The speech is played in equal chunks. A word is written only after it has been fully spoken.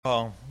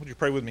Would you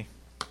pray with me?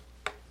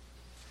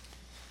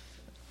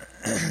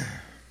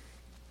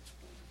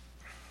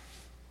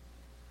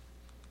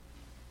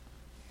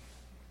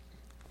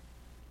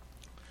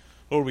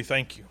 Lord, we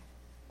thank you.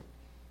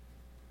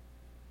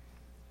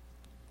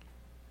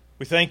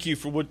 We thank you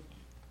for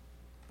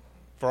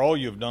all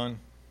you have done,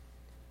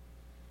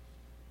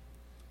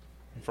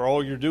 and for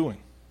all you're doing.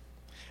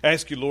 I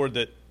ask you, Lord,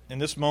 that in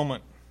this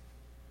moment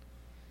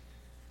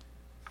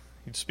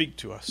you'd speak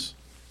to us.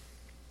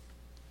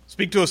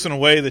 Speak to us in a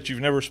way that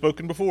you've never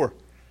spoken before.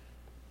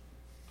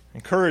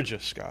 Encourage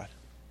us, God.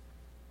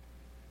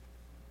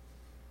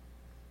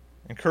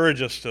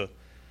 Encourage us to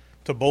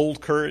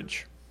bold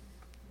courage,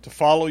 to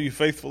follow you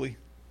faithfully,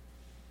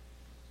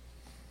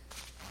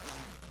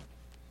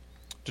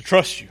 to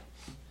trust you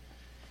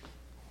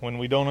when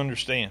we don't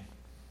understand.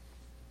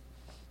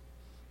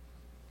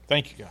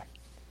 Thank you, God.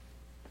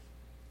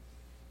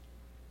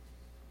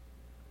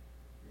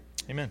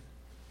 Amen.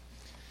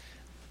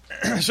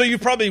 So you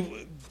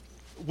probably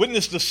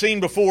witnessed the scene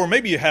before.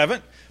 Maybe you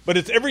haven't, but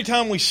it's every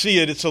time we see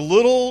it, it's a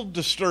little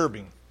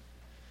disturbing.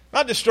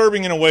 Not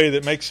disturbing in a way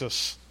that makes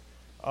us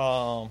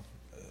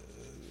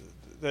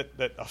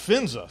that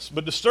offends us,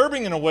 but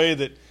disturbing in a way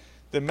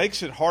that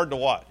makes it hard to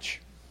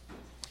watch.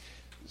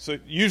 So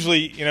usually,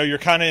 you're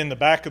kind of in the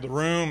back of the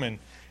room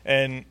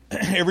and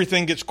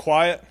everything gets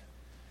quiet,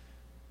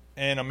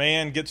 and a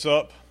man gets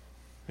up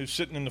who's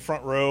sitting in the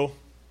front row.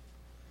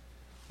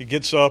 He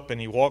gets up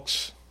and he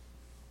walks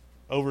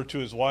over to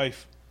his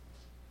wife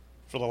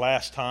for the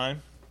last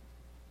time,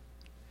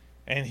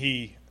 and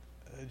he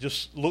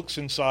just looks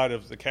inside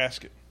of the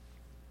casket.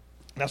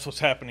 That's what's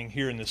happening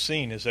here in this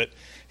scene, is that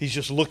he's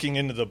just looking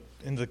into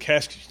the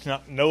casket,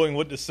 not knowing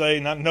what to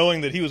say, not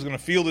knowing that he was going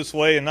to feel this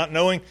way, and not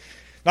knowing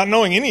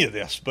any of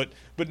this, but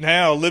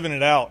now living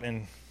it out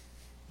in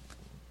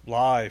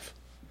live,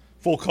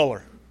 full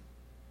color.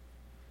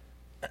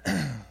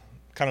 Kind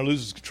of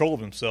loses control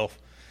of himself,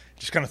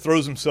 just kind of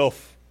throws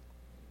himself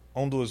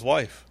onto his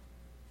wife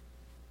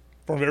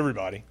in front of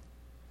everybody,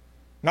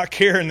 not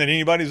caring that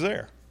anybody's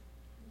there,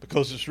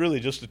 because it's really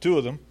just the two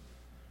of them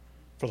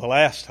for the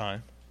last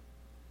time.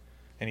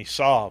 And he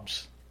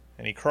sobs,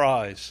 and he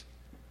cries,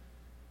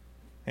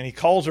 and he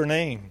calls her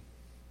name.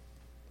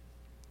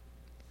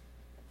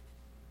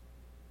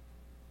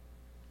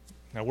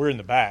 Now we're in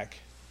the back,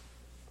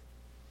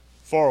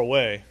 far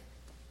away,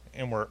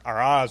 and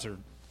our eyes are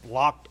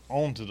locked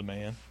onto the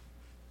man.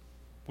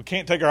 We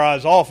can't take our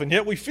eyes off, and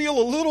yet we feel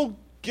a little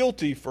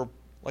guilty for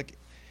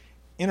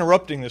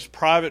interrupting this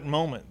private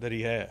moment that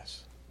he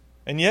has.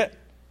 And yet,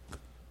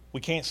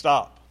 we can't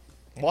stop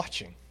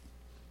watching.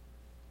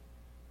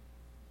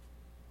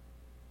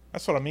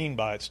 That's what I mean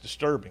by it's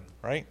disturbing,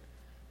 right?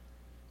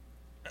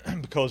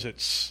 Because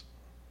it's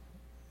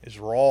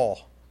raw.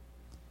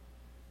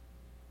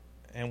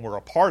 And we're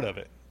a part of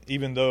it,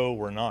 even though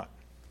we're not.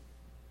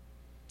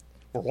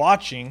 We're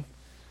watching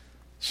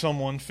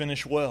someone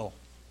finish well.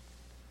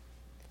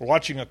 We're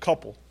watching a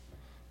couple,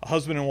 a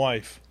husband and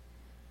wife,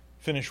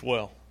 finish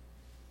well.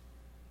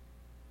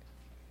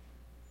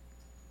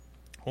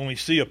 When we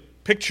see a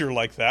picture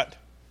like that,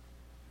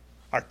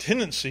 our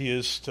tendency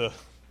is to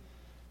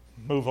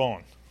move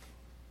on.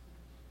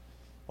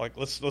 Like,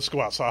 let's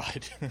go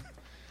outside,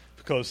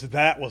 because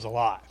that was a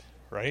lot,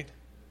 right?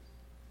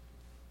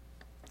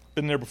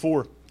 Been there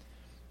before.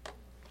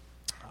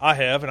 I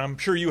have, and I'm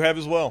sure you have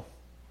as well.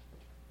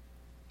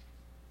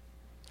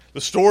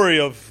 That's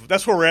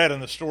where we're at in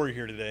the story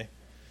here today.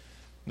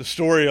 The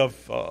story of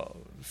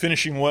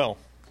finishing well.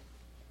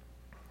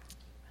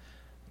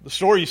 The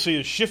story, you see,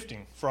 is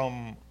shifting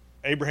from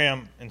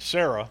Abraham and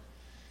Sarah.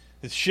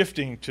 It's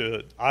shifting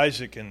to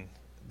Isaac and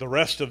the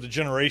rest of the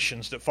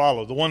generations that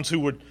follow, the ones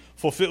who would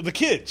fulfill, the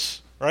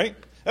kids, right?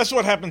 That's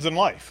what happens in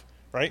life,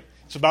 right?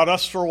 It's about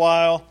us for a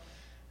while,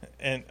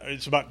 and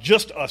it's about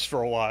just us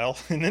for a while,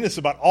 and then it's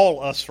about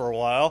all us for a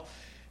while,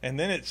 and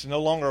then it's no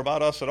longer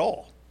about us at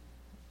all.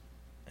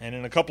 And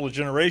in a couple of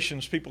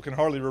generations, people can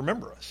hardly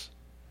remember us.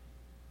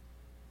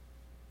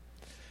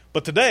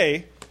 But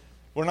today,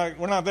 we're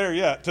not there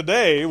yet.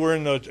 Today, we're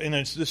in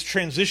this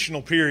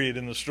transitional period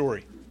in the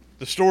story.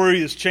 The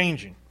story is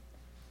changing.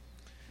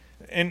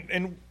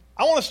 And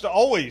I want us to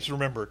always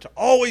remember to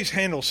always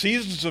handle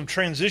seasons of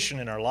transition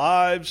in our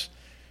lives,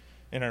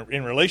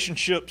 in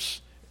relationships,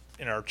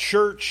 in our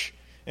church,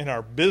 in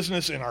our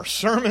business, in our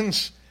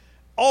sermons.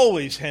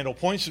 Always handle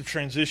points of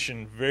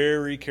transition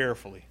very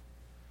carefully.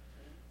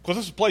 Because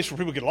this is a place where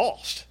people get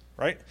lost,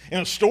 right?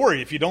 In a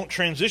story, if you don't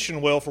transition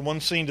well from one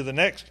scene to the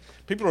next,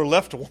 people are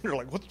left to wonder,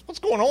 like, what's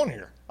going on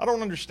here? I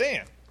don't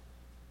understand.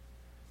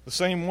 The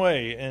same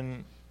way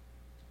in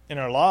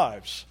our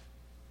lives,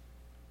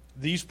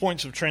 these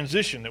points of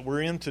transition that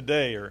we're in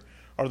today are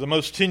the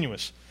most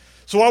tenuous.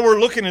 So while we're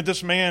looking at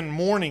this man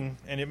mourning,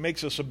 and it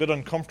makes us a bit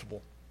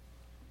uncomfortable,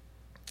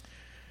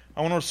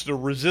 I want us to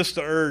resist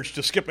the urge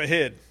to skip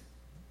ahead.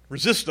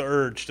 Resist the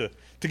urge to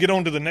get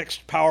on to the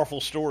next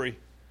powerful story.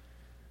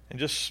 And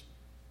just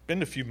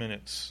spend a few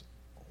minutes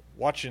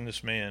watching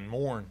this man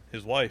mourn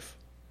his wife.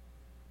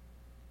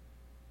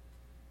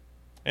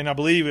 And I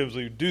believe as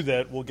we do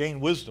that, we'll gain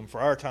wisdom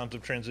for our times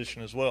of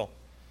transition as well.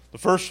 The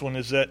first one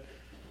is that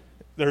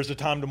there's a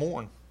time to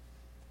mourn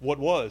what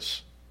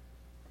was.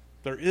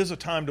 There is a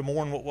time to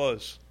mourn what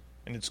was,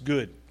 and it's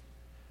good.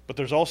 But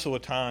there's also a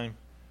time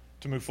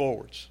to move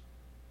forwards,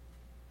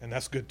 and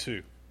that's good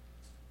too.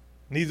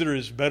 Neither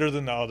is better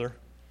than the other.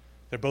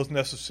 They're both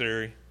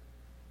necessary,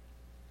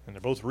 and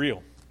they're both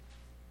real.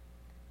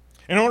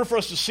 In order for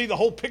us to see the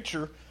whole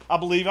picture, I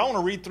believe, I'm going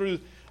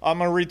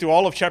to read through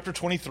all of chapter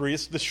 23.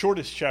 It's the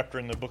shortest chapter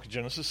in the book of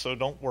Genesis, so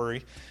don't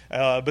worry.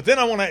 But then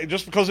I want to,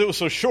 just because it was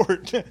so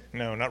short,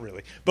 no, not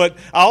really. But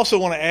I also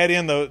want to add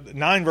in the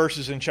 9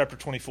 verses in chapter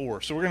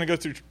 24. So we're going to go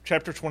through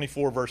chapter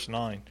 24, verse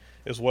 9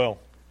 as well.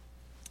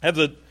 I have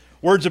the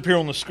words up here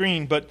on the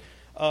screen, but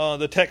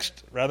the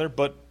text, rather.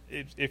 But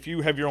if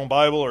you have your own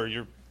Bible or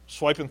you're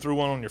swiping through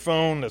one on your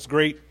phone, that's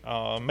great.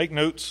 Make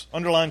notes,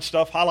 underline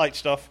stuff, highlight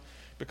stuff,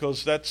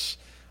 because that's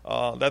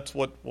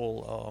what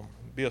will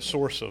be a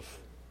source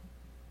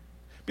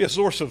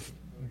of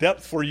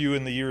depth for you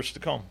in the years to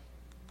come.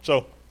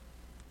 So,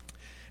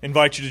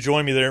 invite you to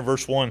join me there in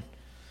verse 1.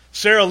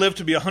 Sarah lived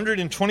to be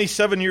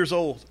 127 years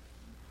old.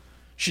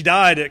 She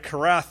died at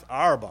Kiriath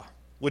Arba,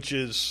 which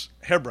is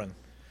Hebron,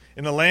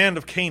 in the land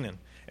of Canaan.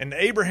 And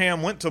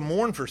Abraham went to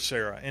mourn for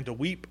Sarah and to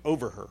weep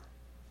over her.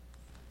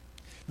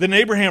 Then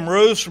Abraham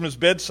rose from his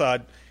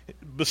bedside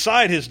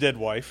beside his dead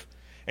wife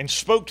and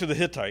spoke to the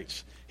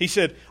Hittites. He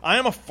said, I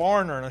am a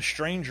foreigner and a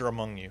stranger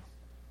among you.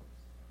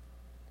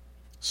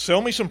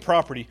 Sell me some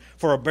property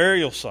for a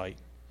burial site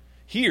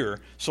here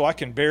so I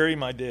can bury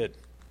my dead.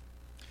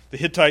 The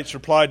Hittites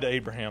replied to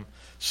Abraham,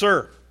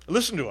 Sir,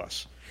 listen to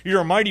us. You're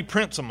a mighty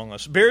prince among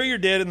us. Bury your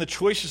dead in the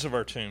choicest of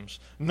our tombs.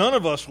 None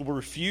of us will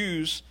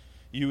refuse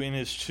you in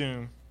his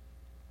tomb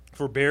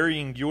for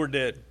burying your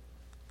dead.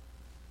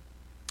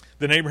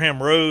 Then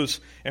Abraham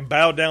rose and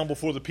bowed down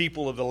before the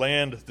people of the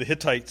land, the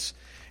Hittites,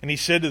 and he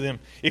said to them,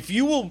 If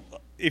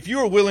you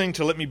are willing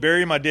to let me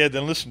bury my dead,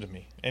 then listen to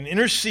me, and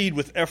intercede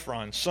with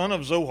Ephron, son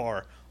of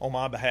Zohar, on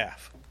my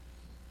behalf.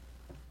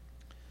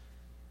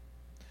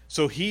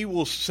 So he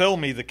will sell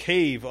me the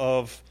cave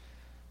of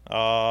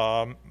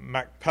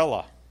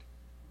Machpelah,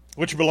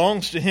 which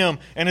belongs to him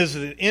and is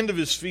at the end of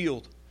his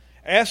field.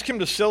 Ask him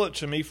to sell it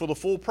to me for the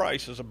full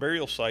price as a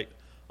burial site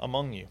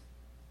among you.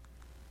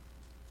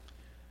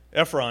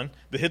 Ephron,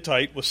 the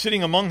Hittite, was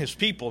sitting among his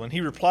people, and he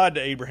replied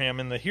to Abraham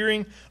in the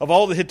hearing of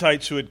all the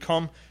Hittites who had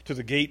come to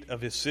the gate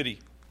of his city.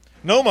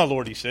 No, my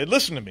lord, he said,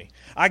 listen to me.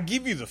 I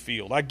give you the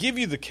field. I give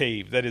you the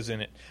cave that is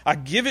in it. I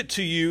give it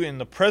to you in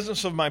the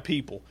presence of my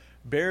people.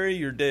 Bury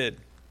your dead.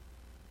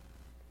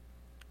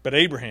 But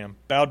Abraham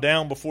bowed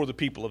down before the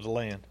people of the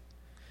land.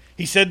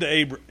 He said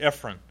to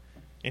Ephron,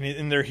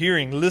 in their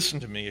hearing, listen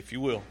to me, if you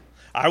will.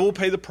 I will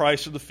pay the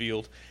price of the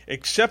field.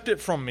 Accept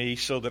it from me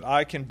so that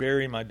I can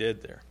bury my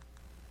dead there.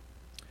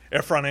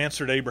 Ephron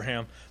answered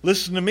Abraham,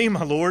 listen to me,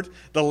 my lord.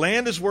 The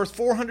land is worth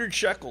 400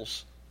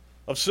 shekels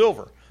of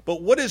silver.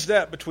 But what is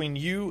that between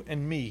you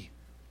and me?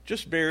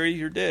 Just bury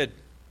your dead.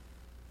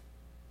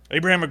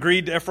 Abraham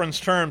agreed to Ephron's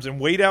terms and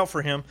weighed out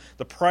for him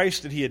the price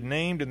that he had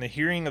named in the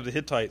hearing of the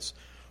Hittites,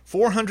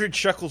 400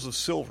 shekels of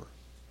silver,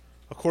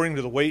 according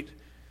to the weight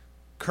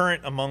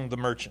current among the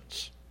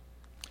merchants.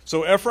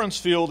 So Ephron's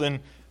field in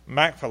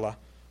Machpelah,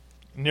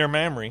 near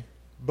Mamre,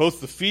 both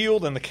the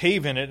field and the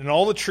cave in it, and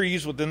all the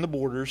trees within the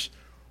borders,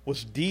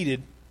 was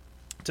deeded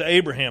to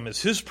Abraham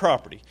as his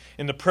property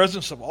in the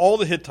presence of all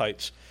the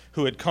Hittites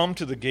who had come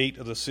to the gate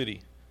of the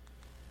city.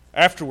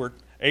 Afterward,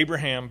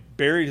 Abraham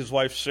buried his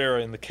wife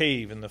Sarah in the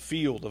cave in the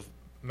field of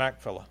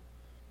Machpelah,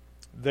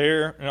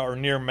 there or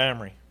near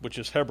Mamre, which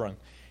is Hebron,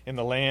 in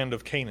the land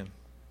of Canaan.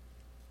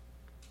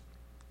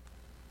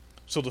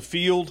 So the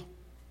field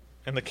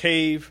and the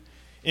cave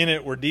in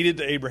it were deeded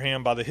to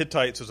Abraham by the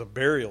Hittites as a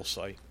burial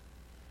site.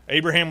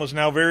 Abraham was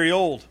now very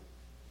old,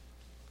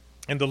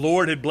 and the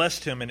Lord had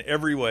blessed him in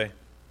every way.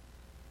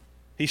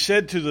 He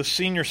said to the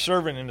senior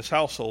servant in his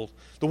household,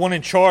 the one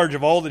in charge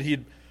of all that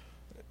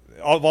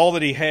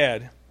he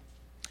had,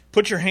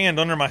 put your hand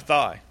under my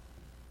thigh.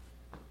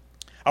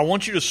 I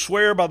want you to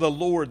swear by the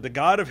Lord, the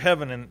God of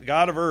heaven and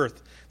God of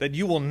earth, that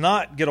you will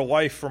not get a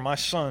wife for my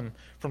son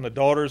from the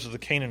daughters of the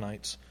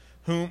Canaanites,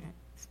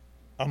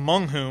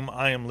 among whom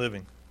I am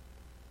living.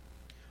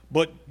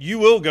 But you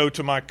will go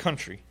to my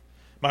country,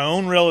 my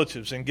own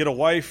relatives, and get a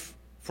wife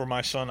for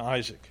my son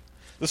Isaac.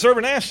 The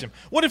servant asked him,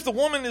 what if the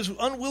woman is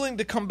unwilling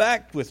to come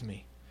back with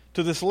me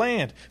to this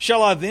land?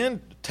 Shall I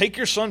then take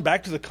your son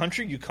back to the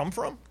country you come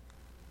from?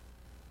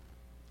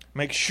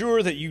 Make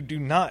sure that you do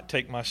not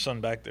take my son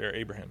back there,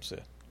 Abraham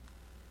said.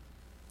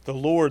 The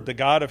Lord, the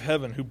God of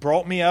heaven, who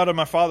brought me out of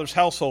my father's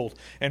household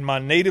and my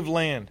native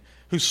land,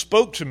 who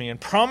spoke to me and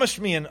promised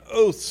me an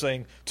oath,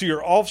 saying, to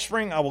your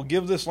offspring I will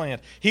give this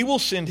land. He will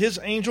send his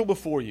angel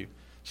before you,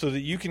 so that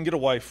you can get a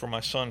wife for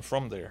my son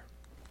from there.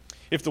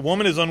 If the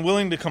woman is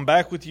unwilling to come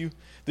back with you,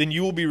 then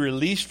you will be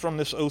released from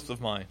this oath of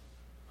mine.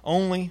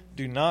 Only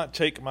do not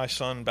take my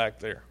son back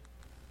there.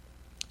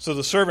 So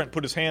the servant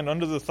put his hand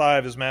under the thigh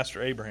of his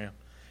master Abraham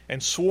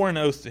and swore an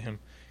oath to him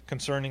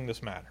concerning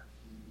this matter.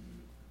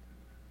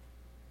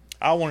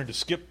 I wanted to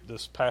skip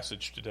this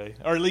passage today,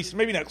 or at least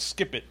maybe not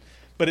skip it,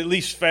 but at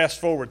least fast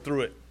forward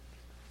through it,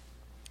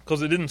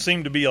 because it didn't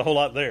seem to be a whole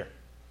lot there.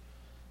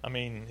 I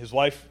mean, his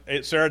wife,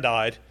 Sarah,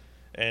 died,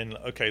 and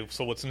okay,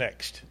 so what's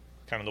next?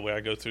 Kind of the way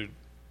I go through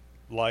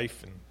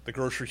life and the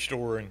grocery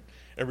store and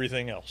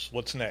everything else.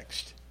 What's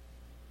next?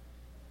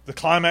 The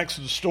climax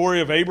of the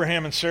story of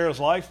Abraham and Sarah's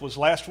life was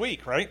last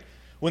week, right?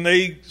 When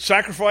they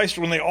sacrificed,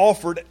 when they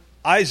offered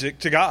Isaac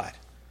to God.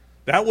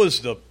 That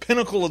was the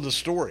pinnacle of the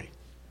story.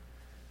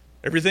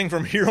 Everything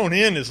from here on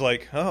in is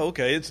like, oh,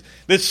 okay.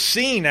 This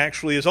scene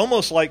actually is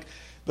almost like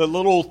the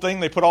little thing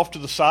they put off to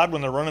the side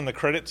when they're running the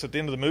credits at the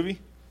end of the movie.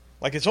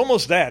 Like, it's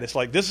almost that. It's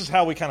like, this is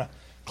how we kind of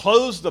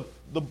close the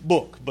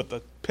book, but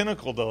the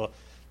pinnacle,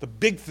 the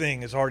big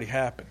thing has already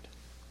happened.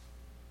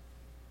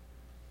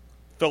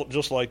 Felt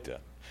just like that.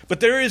 But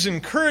there is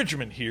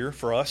encouragement here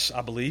for us,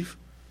 I believe,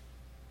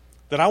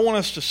 that I want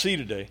us to see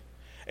today.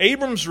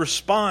 Abram's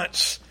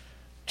response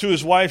to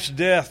his wife's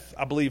death,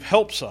 I believe,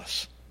 helps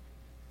us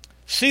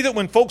see that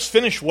when folks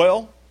finish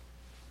well,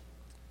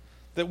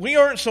 that we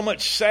aren't so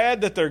much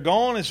sad that they're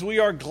gone as we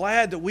are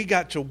glad that we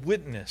got to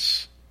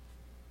witness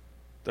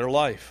their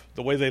life,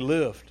 the way they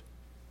lived.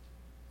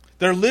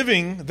 Her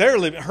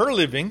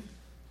living,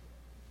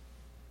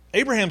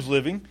 Abraham's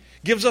living,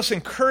 gives us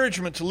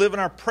encouragement to live in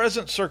our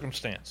present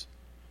circumstance.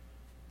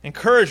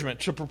 Encouragement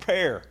to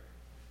prepare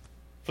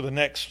for the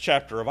next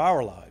chapter of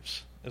our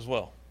lives as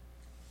well.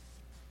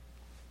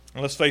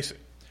 And let's face it,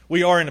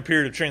 we are in a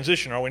period of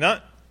transition, are we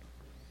not?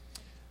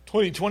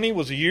 2020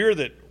 was a year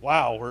that,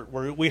 wow,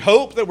 we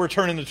hope that we're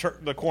turning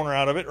the corner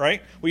out of it,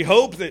 right? We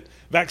hope that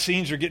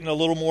vaccines are getting a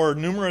little more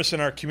numerous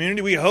in our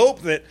community. We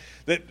hope that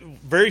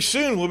very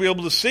soon we'll be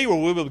able to see where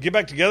we'll be able to get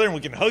back together and we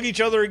can hug each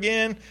other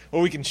again,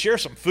 or we can share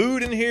some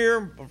food in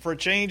here for a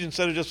change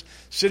instead of just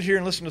sit here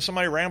and listen to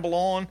somebody ramble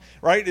on,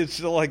 right?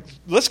 It's like,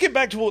 let's get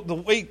back to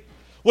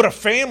what a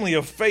family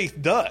of faith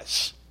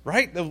does,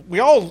 right? We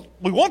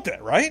want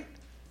that, right?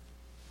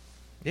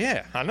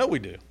 Yeah, I know we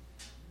do.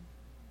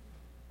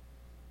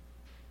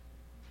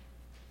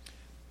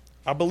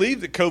 I believe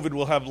that COVID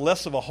will have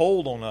less of a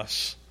hold on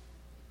us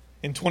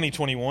in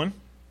 2021.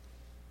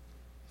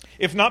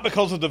 If not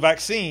because of the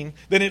vaccine,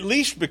 then at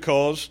least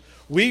because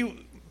we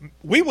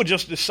will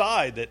just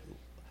decide that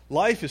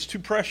life is too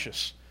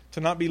precious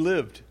to not be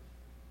lived.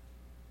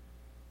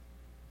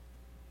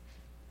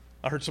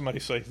 I heard somebody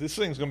say, this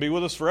thing's going to be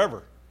with us forever.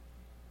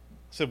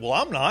 I said, well,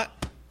 I'm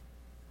not.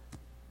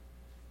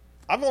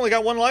 I've only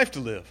got one life to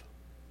live.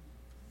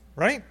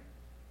 Right?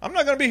 I'm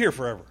not going to be here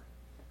forever.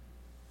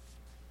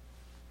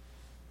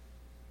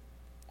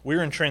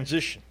 We're in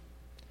transition.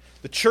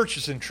 The church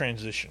is in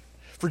transition.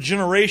 For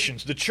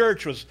generations, the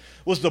church was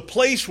the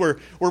place where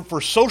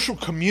for social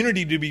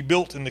community to be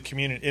built in the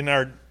community, in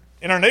our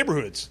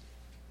neighborhoods.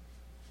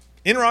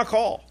 In Rock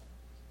Hall.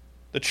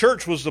 The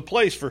church was the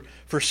place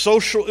for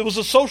social, it was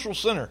a social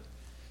center.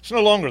 It's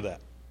no longer that.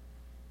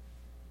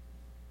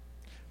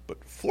 But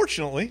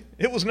fortunately,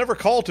 it was never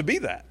called to be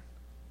that.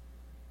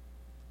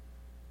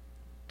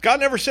 God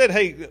never said,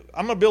 hey,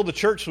 I'm going to build a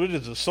church so it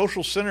is the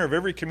social center of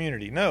every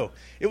community. No,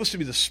 it was to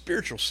be the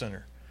spiritual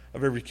center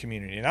of every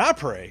community. And I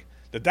pray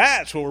that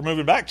that's what we're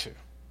moving back to.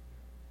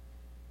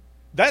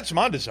 That's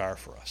my desire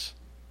for us,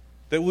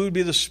 that we would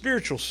be the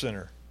spiritual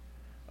center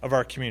of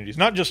our communities.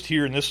 Not just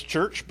here in this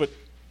church, but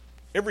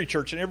every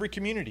church and every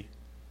community.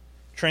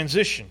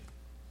 Transition.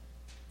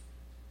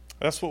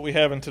 That's what we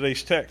have in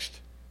today's text.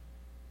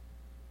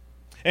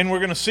 And we're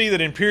going to see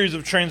that in periods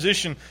of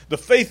transition, the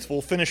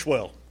faithful finish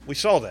well. We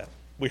saw that.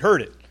 We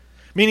heard it.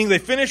 Meaning they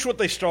finish what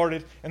they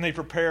started and they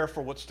prepare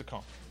for what's to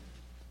come.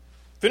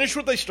 Finish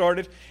what they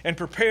started and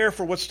prepare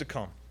for what's to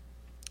come.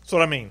 That's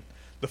what I mean.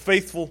 The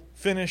faithful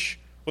finish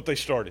what they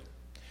started.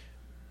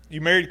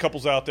 You married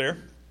couples out there,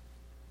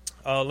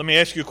 let me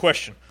ask you a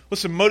question.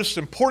 What's the most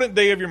important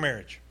day of your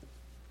marriage?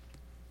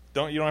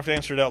 You don't have to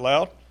answer it out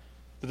loud.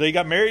 The day you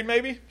got married,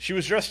 maybe? She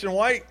was dressed in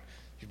white.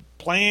 You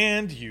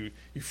planned, you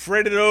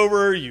fretted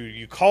over,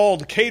 you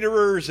called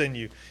caterers, and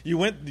you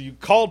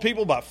called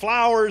people about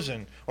flowers,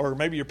 or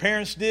maybe your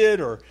parents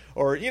did, or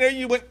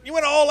you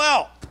went all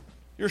out.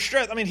 You're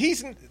stressed. I mean,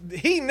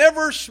 he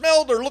never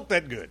smelled or looked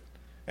that good,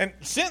 and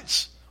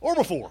since or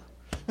before,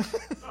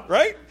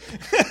 right?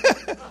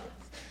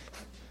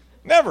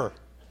 Never.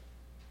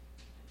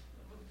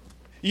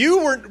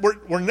 You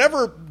were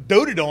never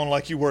doted on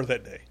like you were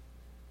that day.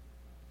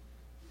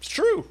 It's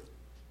true.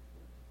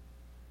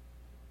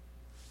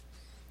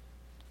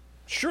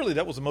 Surely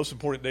that was the most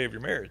important day of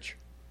your marriage.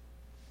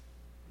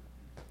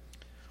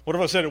 What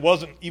if I said it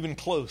wasn't even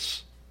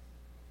close?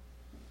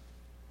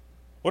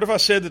 What if I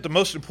said that the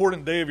most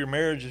important day of your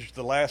marriage is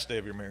the last day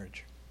of your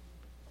marriage?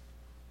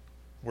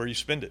 Where you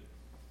spend it.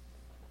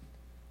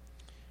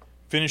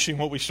 Finishing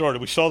what we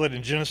started. We saw that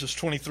in Genesis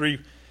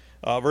 23,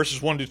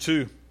 verses 1 to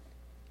 2.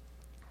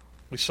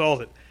 We saw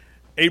that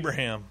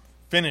Abraham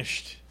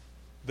finished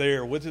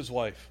there with his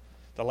wife.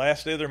 The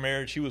last day of their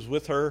marriage, he was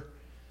with her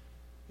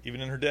even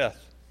in her death.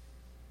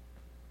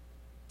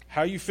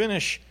 How you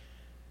finish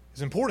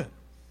is important.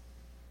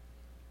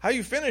 How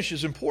you finish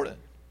is important.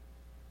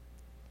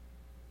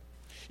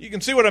 you can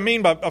see what I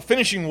mean by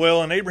finishing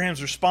well in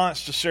Abraham's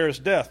response to Sarah's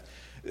death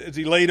as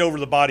he laid over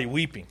the body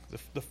weeping.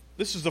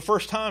 This is the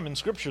first time in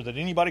Scripture that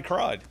anybody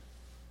cried.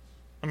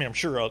 I mean, I'm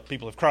sure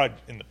people have cried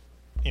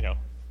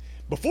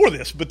before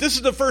this, but this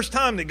is the first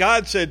time that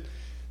God said,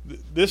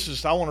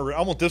 I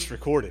want this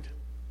recorded.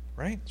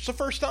 Right? It's the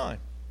first time.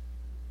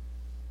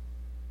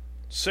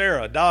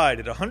 Sarah died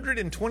at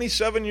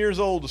 127 years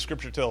old, the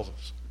Scripture tells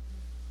us.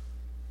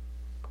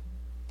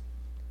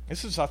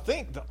 This is, I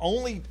think, the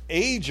only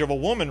age of a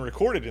woman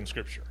recorded in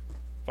Scripture.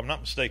 If I'm not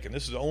mistaken,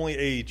 this is the only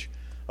age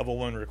of a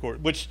woman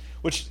recorded, which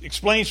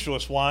explains to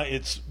us why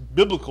it's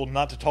biblical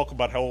not to talk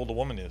about how old a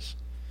woman is.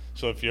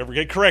 So if you ever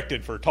get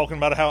corrected for talking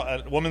about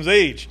a woman's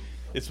age,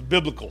 it's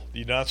biblical.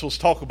 You're not supposed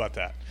to talk about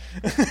that.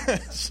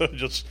 So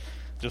just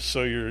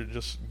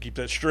keep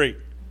that straight.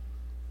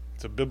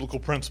 It's a biblical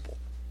principle.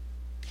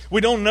 We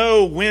don't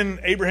know when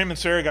Abraham and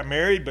Sarah got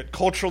married, but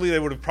culturally they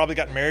would have probably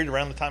gotten married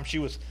around the time she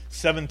was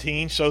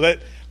 17. So that,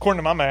 according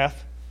to my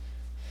math,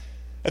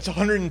 that's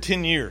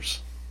 110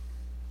 years.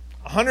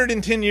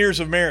 110 years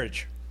of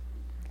marriage.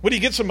 What do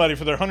you get somebody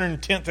for their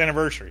 110th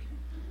anniversary?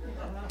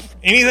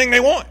 Anything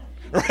they want.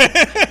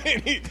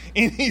 Right?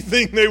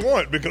 Anything they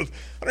want, because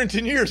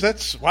 110 years,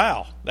 that's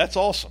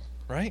awesome,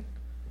 right?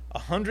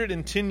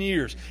 110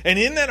 years. And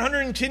in that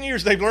 110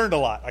 years, they've learned a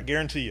lot, I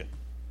guarantee you,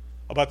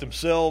 about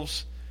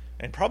themselves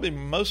and probably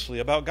mostly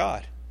about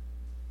God.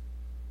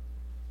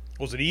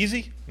 Was it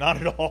easy? Not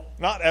at all.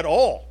 Not at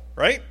all,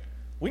 right?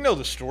 We know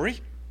the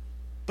story.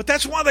 But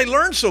that's why they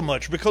learned so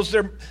much, because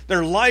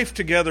their life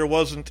together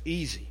wasn't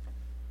easy.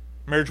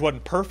 Marriage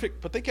wasn't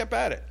perfect, but they kept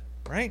at it,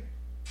 right?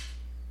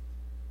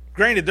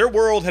 Granted, their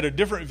world had a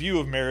different view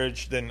of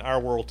marriage than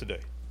our world today,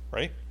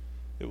 right?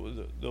 It was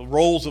the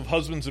roles of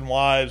husbands and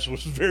wives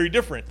was very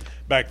different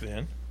back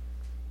then.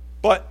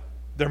 But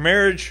their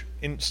marriage,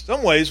 in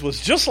some ways, was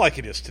just like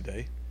it is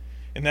today,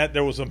 in that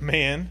there was a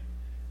man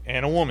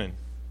and a woman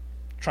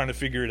trying to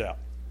figure it out.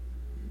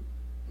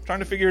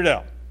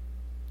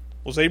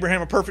 Was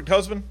Abraham a perfect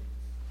husband?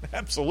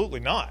 Absolutely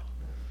not.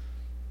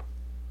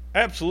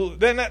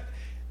 Absolutely.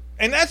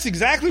 And that's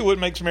exactly what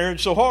makes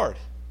marriage so hard.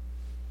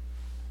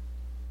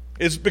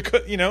 Is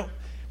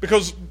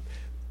because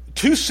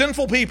two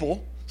sinful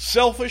people,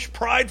 selfish,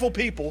 prideful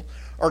people,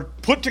 are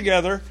put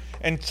together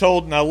and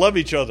told, now love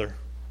each other.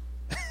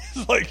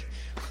 It's like,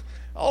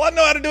 all I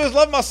know how to do is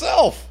love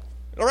myself.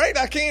 All right?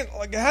 I can't,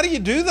 how do you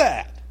do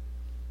that?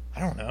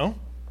 I don't know.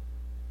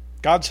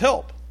 God's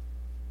help.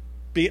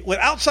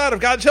 Outside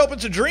of God's help,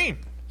 it's a dream.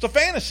 It's a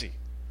fantasy.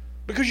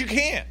 Because you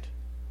can't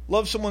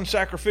love someone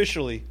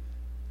sacrificially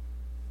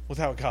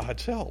without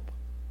God's help.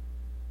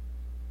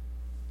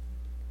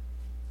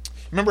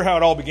 Remember how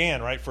it all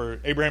began, right? For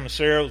Abraham and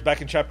Sarah, it was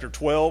back in chapter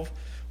 12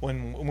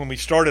 when we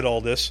started all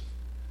this.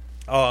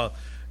 I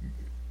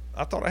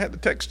thought I had the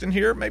text in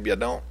here. Maybe I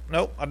don't.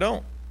 Nope, I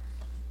don't.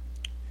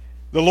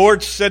 The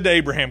Lord said to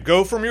Abraham,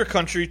 "Go from your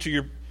country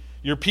to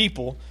your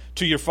people,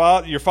 to your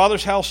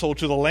father's household,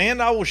 to the land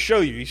I will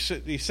show you."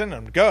 He sent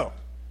them, "Go.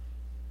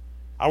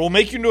 I will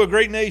make you into a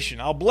great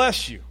nation. I'll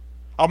bless you.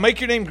 I'll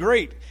make your name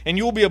great, and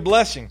you will be a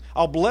blessing.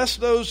 I'll bless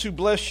those who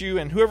bless you,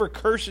 and whoever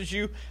curses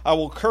you, I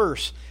will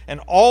curse.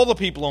 And all the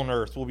people on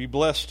earth will be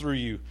blessed through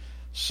you."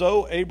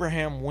 So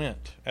Abraham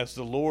went, as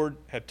the Lord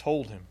had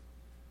told him.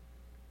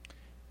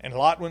 And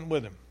Lot went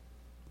with him.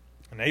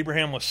 And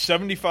Abraham was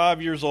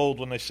 75 years old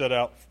when they set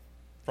out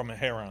from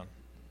Haran.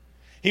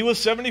 He was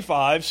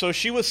 75, so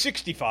she was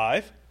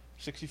 65.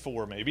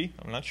 64 maybe,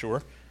 I'm not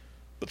sure.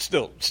 But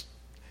still,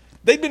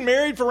 they'd been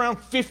married for around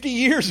 50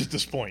 years at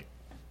this point.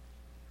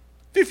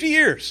 50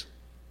 years.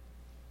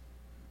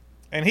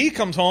 And he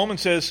comes home and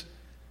says,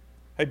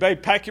 "Hey,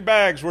 babe, pack your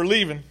bags. We're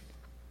leaving."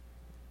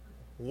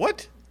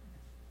 What?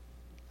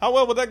 How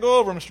well would that go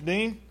over, Mr.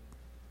 Dean?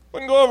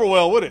 Wouldn't go over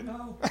well, would it?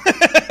 No.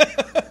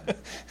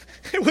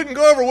 It wouldn't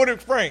go over, would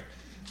it, Frank?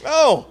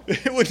 No,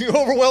 it wouldn't go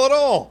over well at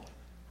all.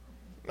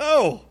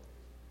 No.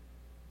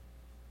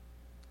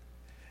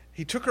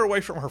 He took her away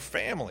from her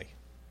family.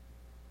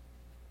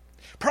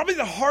 Probably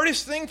the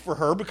hardest thing for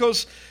her,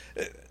 because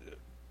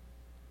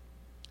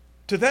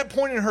to that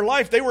point in her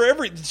life,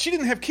 she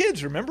didn't have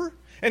kids, remember?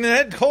 And in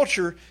that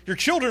culture, your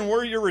children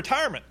were your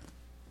retirement.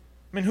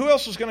 I mean, who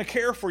else was going to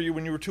care for you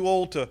when you were too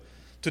old to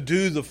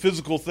do the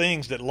physical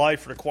things that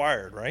life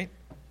required, right?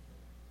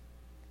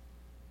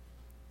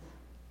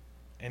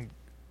 And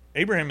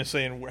Abraham is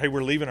saying, "Hey,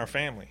 we're leaving our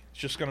family. It's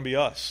just going to be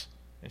us."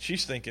 And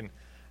she's thinking,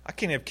 "I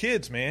can't have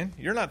kids, man.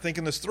 You're not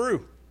thinking this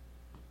through."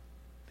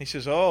 He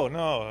says, "Oh,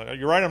 no,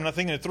 you're right, I'm not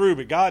thinking it through,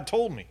 but God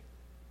told me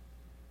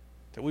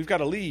that we've got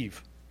to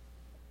leave."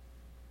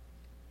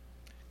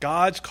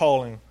 God's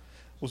calling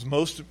was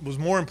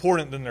more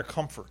important than their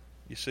comfort,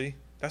 you see?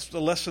 That's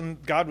the lesson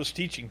God was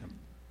teaching them.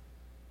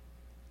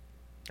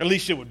 At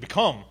least it would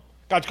become.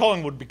 God's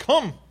calling would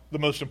become the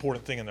most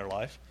important thing in their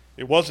life.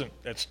 It wasn't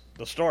at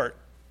the start.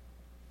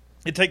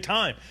 It'd take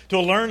time to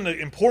learn the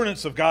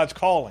importance of God's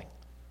calling.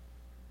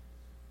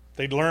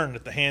 They'd learned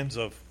at the hands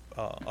of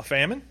a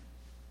famine,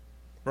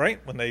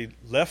 right? When they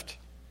left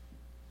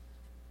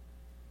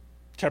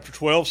Chapter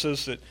 12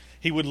 says that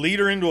he would lead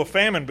her into a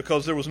famine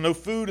because there was no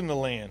food in the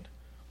land,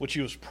 which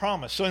he was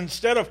promised. So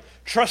instead of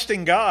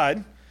trusting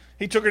God,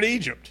 he took her to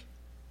Egypt.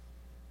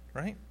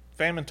 Right?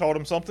 Famine taught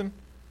him something.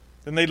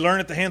 Then they'd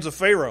learn at the hands of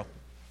Pharaoh.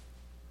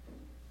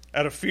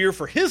 Out of fear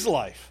for his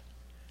life.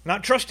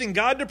 Not trusting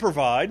God to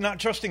provide, not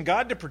trusting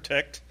God to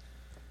protect,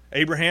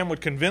 Abraham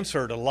would convince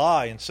her to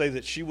lie and say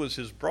that she was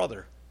his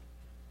brother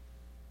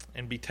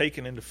and be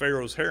taken into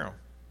Pharaoh's harem.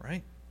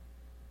 Right?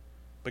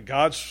 But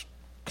God's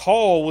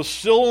call was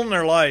still in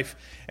their life,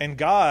 and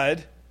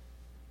God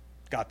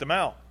got them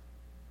out.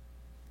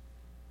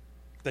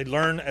 They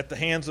learned at the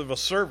hands of a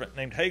servant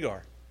named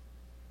Hagar.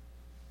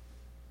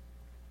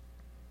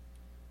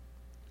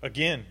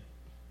 Again,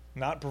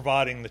 not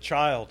providing the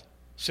child,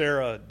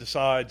 Sarah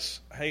decides,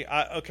 hey,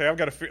 I've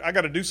got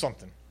to do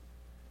something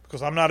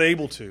because I'm not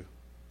able to.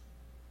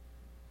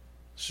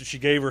 So she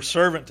gave her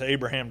servant to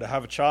Abraham to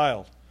have a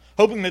child,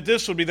 hoping that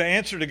this would be the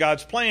answer to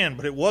God's plan,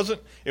 but it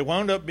wasn't. It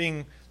wound up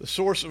being the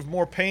source of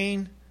more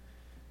pain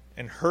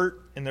and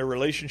hurt in their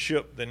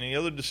relationship than any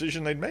other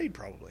decision they'd made,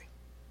 probably.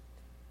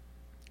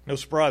 No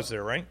surprise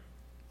there, right?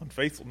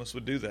 Unfaithfulness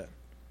would do that.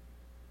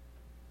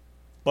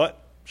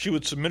 But she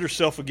would submit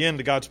herself again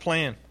to God's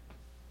plan.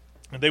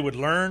 And they would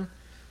learn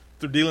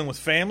through dealing with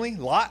family.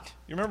 Lot,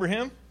 you remember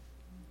him?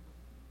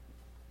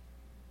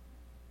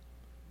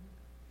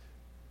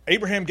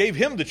 Abraham gave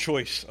him the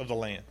choice of the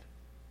land,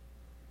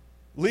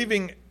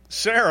 leaving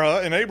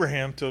Sarah and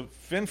Abraham to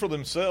fend for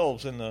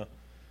themselves in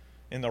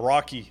the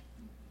rocky,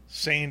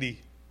 sandy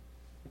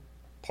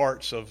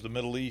parts of the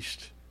Middle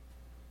East.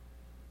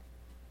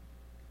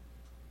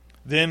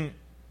 Then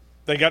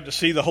they got to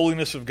see the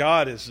holiness of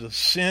God as the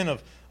sin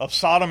of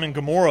Sodom and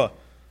Gomorrah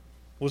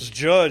was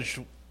judged,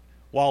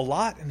 while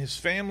Lot and his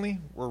family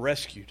were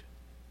rescued.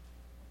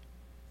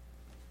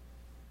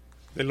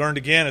 They learned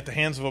again at the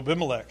hands of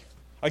Abimelech.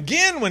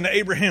 Again, when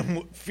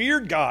Abraham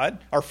feared God,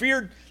 or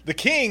feared the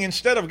king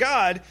instead of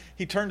God,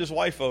 he turned his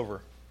wife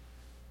over.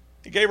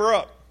 He gave her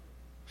up.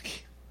 The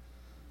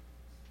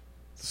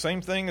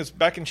same thing as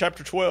back in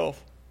chapter 12.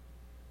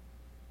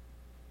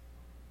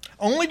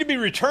 Only to be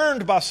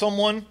returned by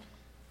someone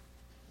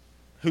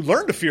who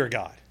learned to fear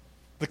God,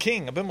 the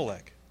king,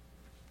 Abimelech.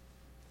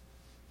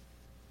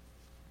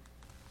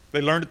 They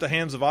learned at the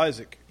hands of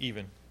Isaac,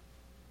 even.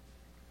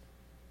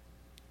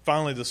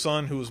 Finally, the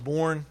son who was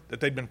born that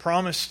they'd been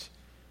promised.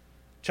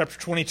 Chapter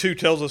 22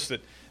 tells us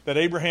that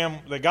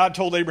God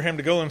told Abraham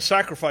to go and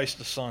sacrifice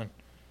the son.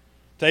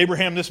 To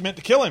Abraham, this meant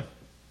to kill him.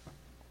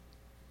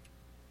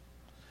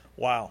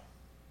 Wow.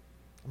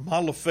 A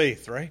model of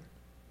faith, right?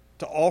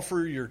 To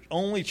offer your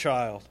only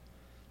child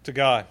to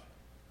God.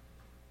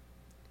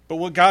 But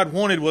what God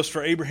wanted was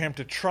for Abraham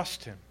to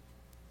trust him,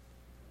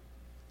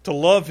 to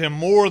love him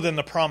more than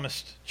the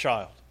promised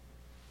child.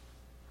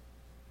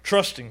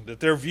 Trusting that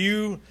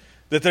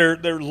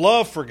their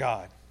love for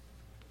God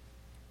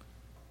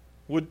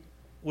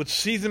would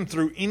see them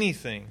through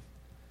anything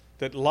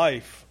that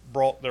life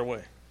brought their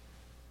way.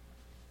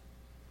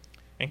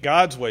 And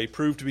God's way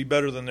proved to be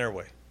better than their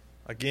way.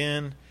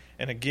 Again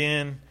and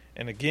again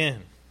and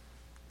again.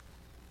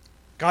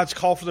 God's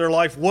call for their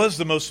life was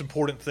the most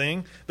important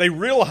thing. They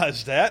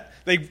realized that,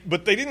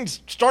 but they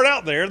didn't start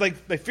out there.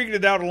 They figured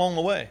it out along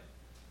the way.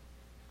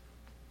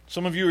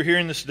 Some of you are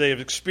hearing this today have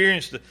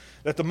experienced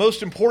that the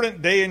most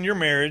important day in your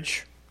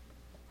marriage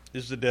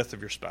is the death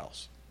of your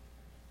spouse.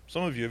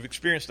 Some of you have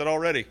experienced that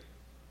already.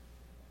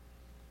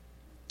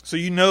 So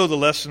you know the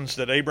lessons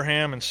that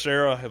Abraham and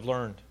Sarah have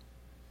learned.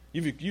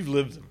 You've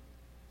lived them.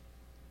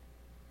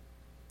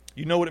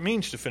 You know what it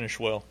means to finish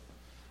well.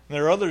 And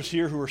there are others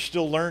here who are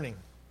still learning.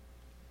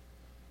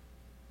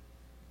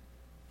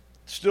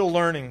 Still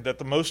learning that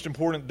the most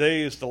important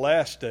day is the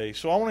last day.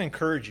 So I want to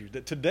encourage you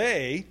that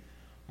today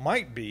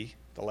might be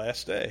the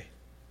last day.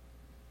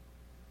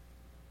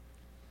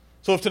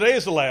 So if today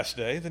is the last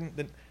day,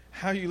 then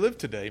how you live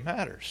today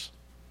matters.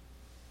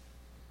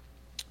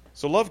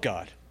 So love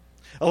God.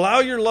 Allow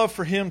your love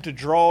for Him to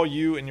draw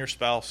you and your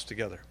spouse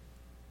together.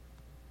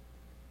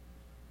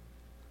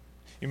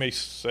 You may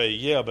say,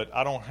 yeah, but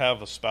I don't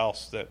have a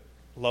spouse that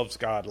loves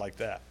God like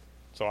that.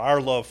 So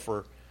our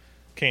love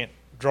can't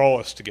draw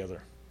us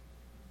together.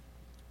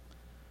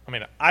 I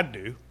mean, I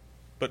do,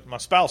 but my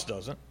spouse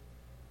doesn't.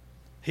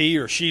 He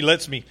or she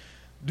lets me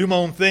do my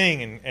own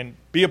thing and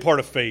be a part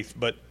of faith,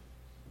 but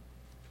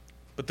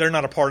they're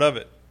not a part of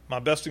it. My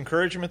best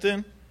encouragement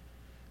then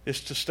is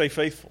to stay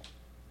faithful.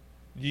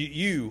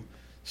 You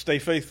stay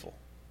faithful.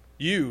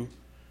 You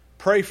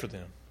pray for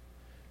them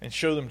and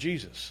show them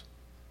Jesus.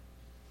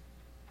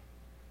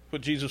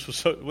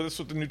 That's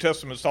what the New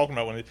Testament is talking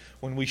about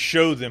when we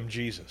show them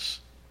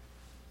Jesus.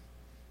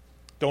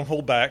 Don't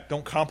hold back.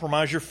 Don't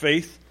compromise your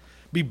faith.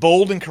 Be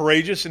bold and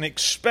courageous and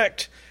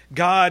expect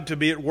God to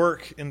be at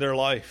work in their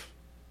life.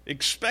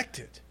 Expect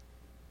it.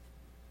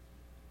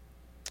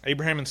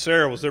 Abraham and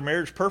Sarah, was their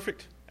marriage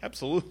perfect?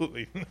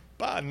 Absolutely.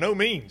 By no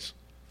means.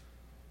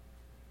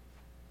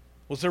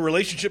 Was their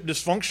relationship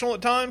dysfunctional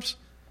at times?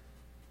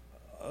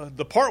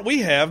 The part we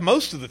have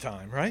most of the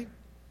time, right?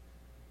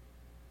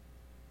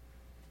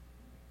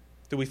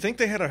 Do we think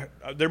they had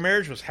their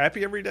marriage was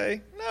happy every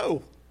day?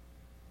 No.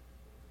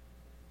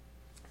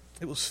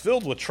 It was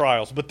filled with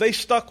trials, but they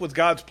stuck with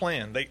God's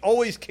plan. They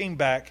always came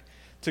back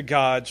to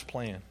God's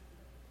plan.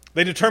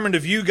 They determined to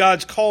view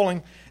God's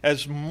calling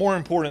as more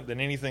important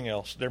than anything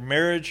else. Their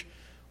marriage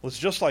was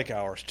just like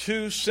ours.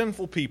 Two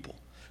sinful people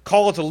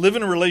called to live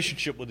in a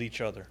relationship with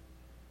each other,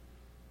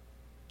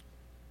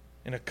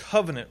 in a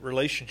covenant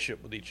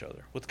relationship with each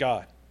other, with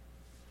God.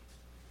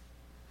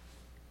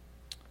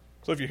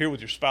 So if you're here with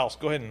your spouse,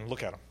 go ahead and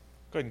look at them.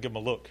 Go ahead and give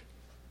them a look.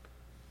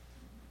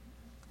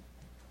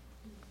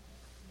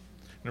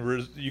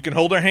 And you can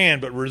hold their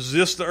hand, but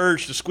resist the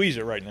urge to squeeze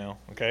it right now,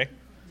 okay?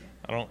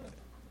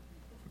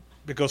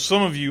 Because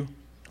some of you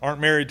aren't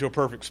married to a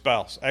perfect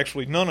spouse.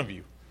 Actually, none of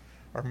you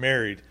are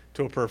married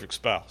to a perfect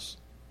spouse.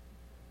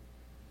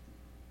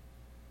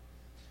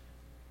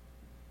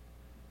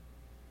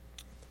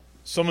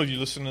 Some of you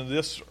listening to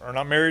this are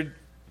not married.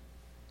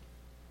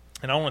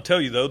 And I want to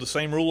tell you, though, the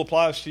same rule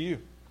applies to you.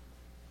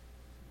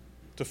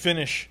 To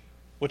finish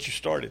what you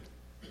started.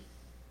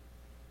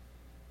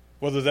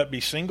 Whether that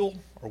be single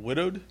or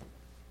widowed,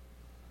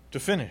 to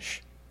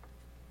finish.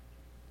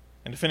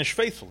 And to finish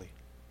faithfully.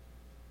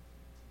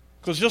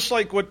 Because just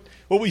like what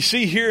we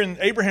see here in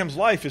Abraham's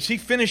life is he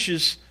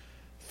finishes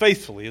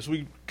faithfully as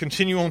we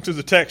continue on through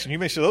the text. And you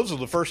may say, those are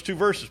the first two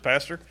verses,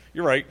 Pastor.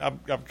 You're right.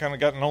 I've kind of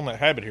gotten on that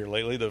habit here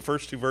lately. The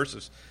first two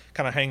verses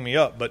kind of hang me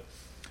up. But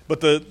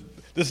the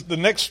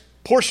next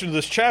portion of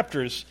this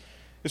chapter is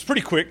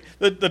pretty quick.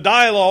 The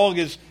dialogue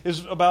is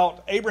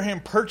about Abraham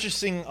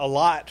purchasing a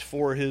lot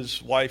for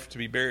his wife to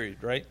be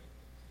buried, right?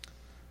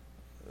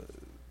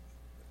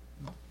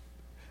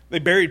 They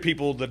buried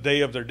people the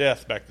day of their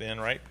death back then,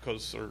 right?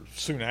 Because, or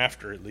soon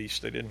after at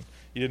least. You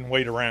didn't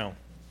wait around.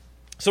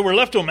 So we're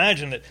left to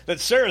imagine that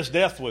Sarah's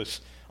death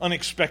was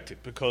unexpected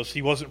because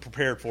he wasn't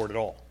prepared for it at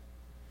all.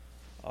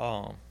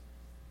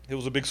 It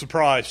was a big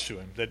surprise to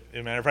him. That,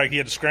 as a matter of fact, he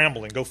had to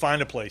scramble and go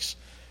find a place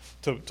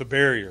to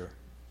bury her.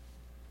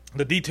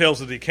 The details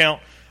of the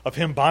account of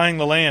him buying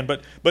the land.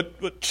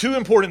 But two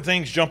important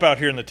things jump out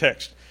here in the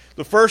text.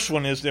 The first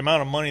one is the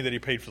amount of money that he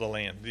paid for the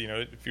land. You know,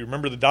 if you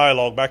remember the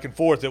dialogue back and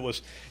forth, it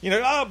was,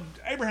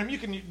 Abraham, you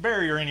can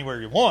bury her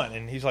anywhere you want.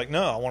 And he's like,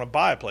 no, I want to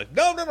buy a place.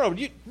 No,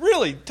 you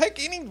really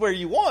take anywhere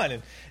you want.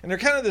 And they're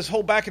kind of this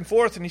whole back and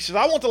forth. And he says,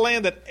 I want the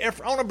land I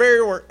want to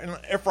bury her in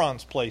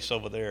Ephron's place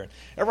over there. And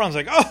Ephron's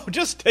like, oh,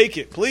 just take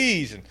it,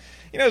 please. And,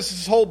 it's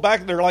this whole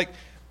back, they're like,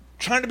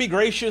 trying to be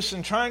gracious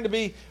and trying to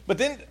be, but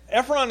then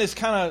Ephron is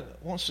kind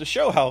of wants to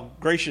show how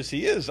gracious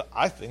he is.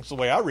 I think it's the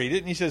way I read it.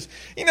 And he says,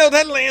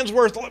 that land's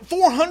worth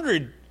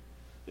 400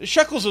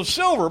 shekels of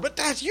silver, but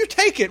you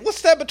take it.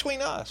 What's that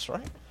between us,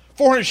 right?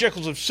 400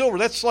 shekels of silver.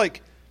 That's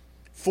like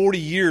 40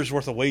 years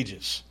worth of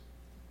wages.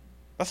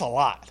 That's a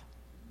lot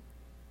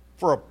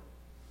for a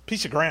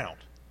piece of ground.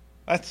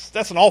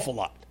 That's an awful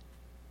lot.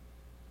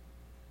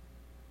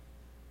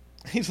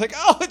 He's like,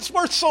 oh, it's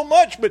worth so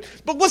much, but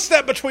what's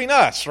that between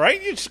us,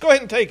 right? You just go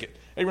ahead and take it.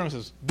 Abraham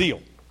says,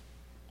 deal.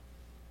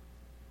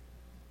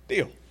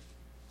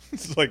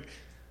 It's like,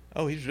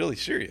 oh, he's really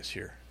serious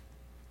here.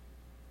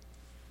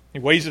 He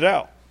weighs it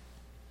out.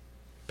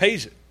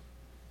 Pays it.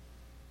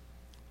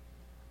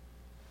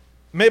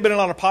 May have been a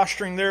lot of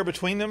posturing there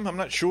between them. I'm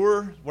not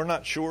sure. We're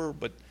not sure,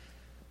 but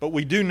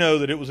we do know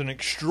that it was an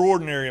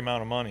extraordinary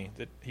amount of money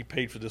that he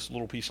paid for this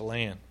little piece of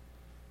land.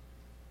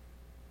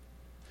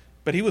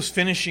 But he was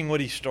finishing what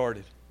he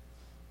started.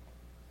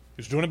 He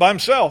was doing it by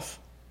himself.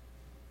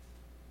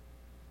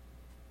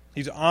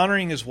 He's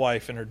honoring his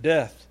wife in her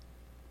death,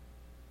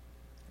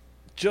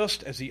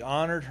 just as he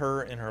honored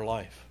her in her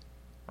life,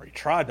 or he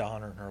tried to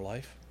honor in her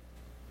life.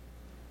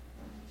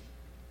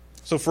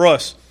 So for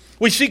us,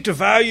 we seek to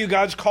value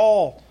God's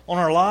call on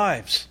our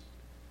lives.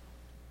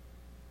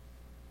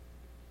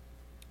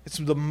 It's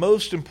the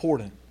most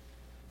important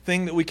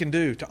thing that we can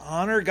do, to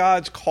honor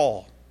God's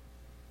call.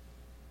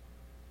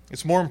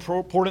 It's more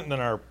important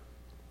than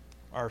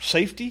our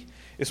safety.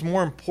 It's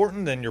more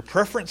important than your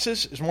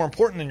preferences. It's more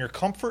important than your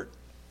comfort.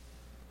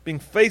 Being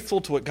faithful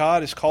to what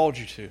God has called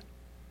you to.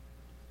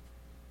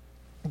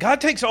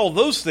 God takes all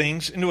those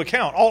things into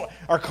account. All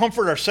our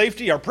comfort, our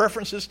safety, our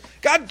preferences.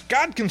 God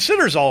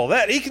considers all of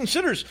that. He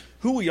considers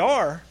who we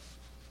are.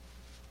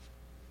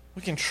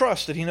 We can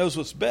trust that He knows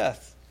what's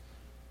best.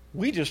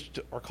 We just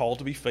are called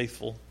to be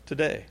faithful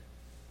today.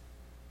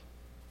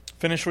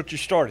 Finish what you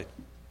started.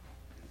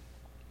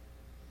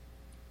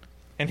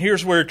 And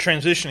here's where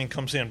transitioning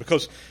comes in,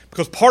 because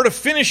part of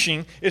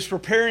finishing is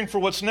preparing for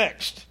what's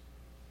next.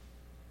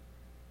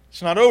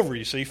 It's not over,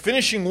 you see.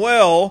 Finishing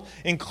well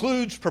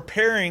includes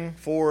preparing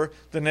for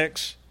the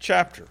next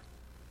chapter.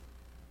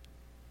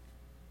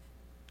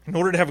 In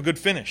order to have a good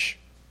finish,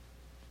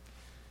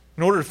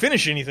 in order to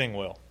finish anything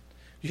well,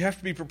 you have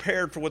to be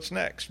prepared for what's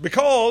next.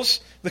 Because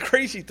the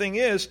crazy thing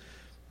is,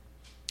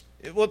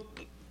 in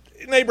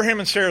Abraham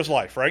and Sarah's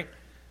life, right?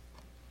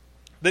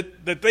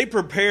 That they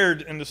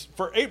prepared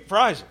for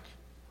Isaac,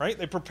 right?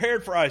 They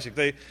prepared for Isaac.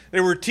 They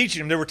were teaching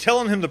him. They were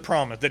telling him the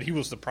promise, that he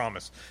was the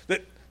promise.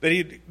 That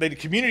they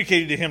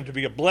communicated to him to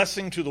be a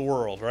blessing to the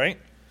world, right?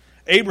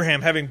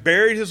 Abraham, having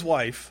buried his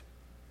wife,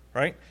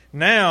 right,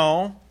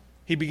 now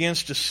he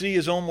begins to see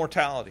his own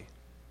mortality.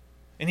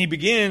 And he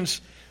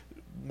begins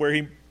where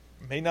he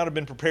may not have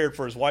been prepared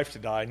for his wife to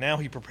die. Now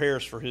he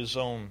prepares for his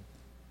own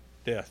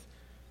death.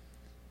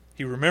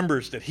 He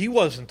remembers that he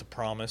wasn't the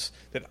promise,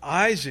 that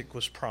Isaac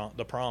was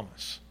the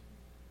promise.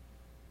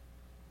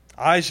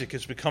 Isaac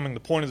is becoming the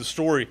point of the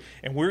story,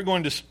 and we're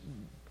going to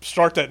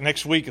start that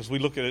next week as we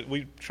look at it.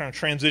 We're trying to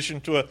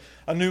transition to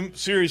a new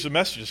series of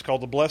messages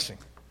called The Blessing.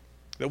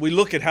 That we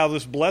look at how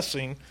this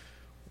blessing,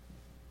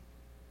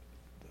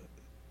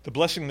 the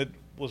blessing that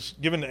was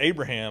given to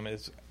Abraham,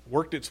 has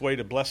worked its way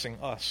to blessing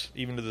us,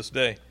 even to this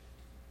day.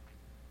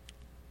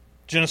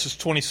 Genesis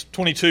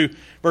 22,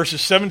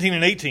 verses 17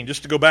 and 18,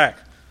 just to go back.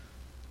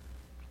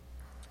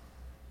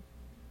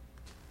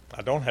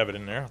 I don't have it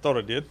in there. I thought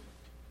I did.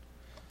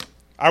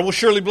 I will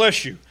surely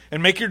bless you,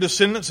 and make your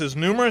descendants as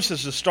numerous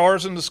as the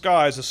stars in the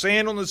skies, the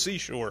sand on the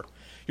seashore.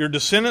 Your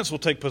descendants will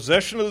take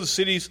possession of the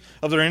cities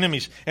of their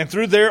enemies, and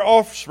through their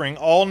offspring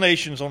all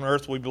nations on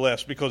earth will be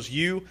blessed, because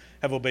you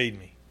have obeyed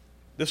me.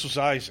 This was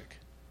Isaac.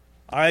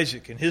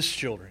 Isaac and his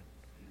children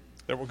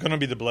that were going to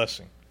be the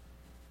blessing.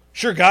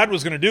 Sure, God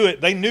was going to do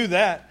it. They knew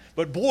that.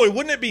 But boy,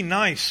 wouldn't it be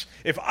nice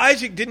if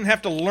Isaac didn't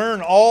have to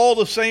learn all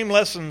the same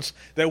lessons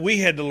that we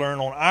had to learn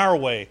on our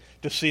way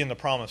to seeing the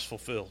promise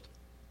fulfilled?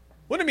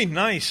 Wouldn't it be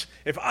nice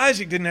if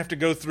Isaac didn't have to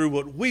go through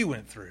what we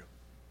went through?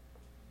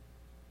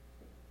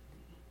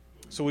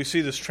 So we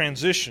see this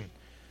transition.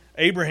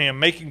 Abraham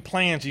making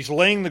plans. He's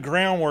laying the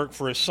groundwork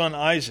for his son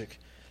Isaac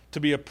to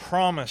be a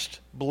promised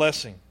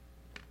blessing.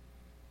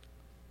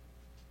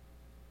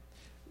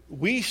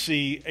 We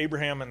see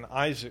Abraham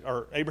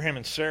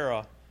and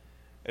Sarah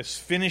as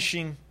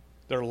finishing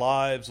their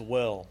lives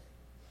well.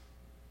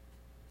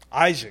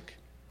 Isaac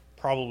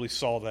probably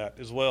saw that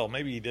as well.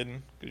 Maybe he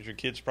didn't, because your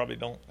kids probably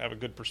don't have a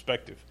good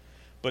perspective.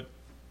 But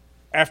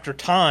after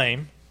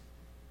time,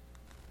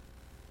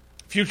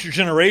 future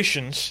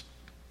generations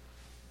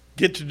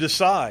get to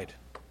decide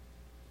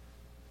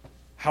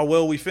how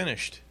well we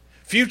finished.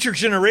 Future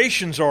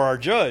generations are our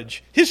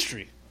judge.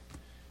 History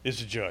is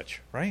the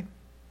judge, right?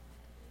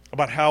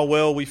 About how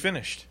well we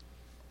finished.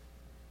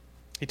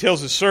 He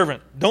tells his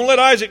servant, don't let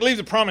Isaac leave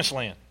the promised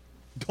land.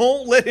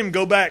 Don't let him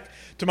go back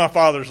to my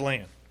father's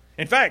land.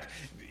 In fact,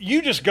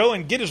 you just go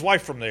and get his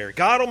wife from there.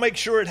 God will make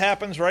sure it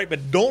happens, right?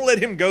 But don't let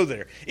him go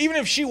there. Even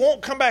if she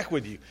won't come back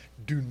with you,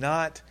 do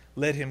not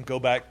let him go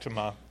back to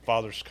my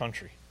father's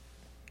country.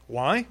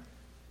 Why?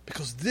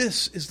 Because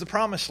this is the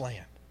promised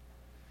land.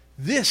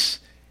 This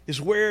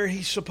is where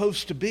he's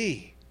supposed to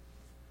be.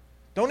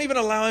 Don't even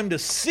allow him to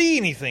see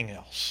anything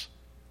else,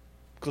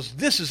 because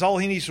this is all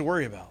he needs to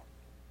worry about.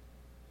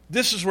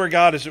 This is where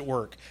God is at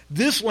work.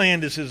 This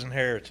land is his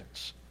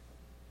inheritance.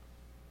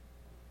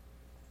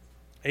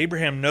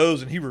 Abraham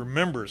knows and he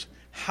remembers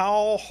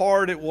how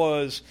hard it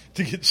was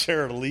to get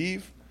Sarah to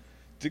leave,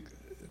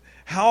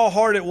 how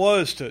hard it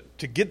was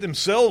to get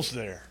themselves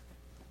there.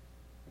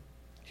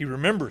 He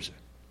remembers it,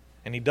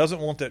 and he doesn't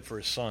want that for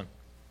his son.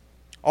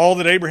 All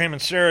that Abraham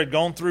and Sarah had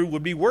gone through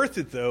would be worth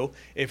it, though,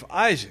 if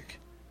Isaac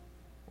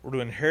were to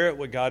inherit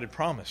what God had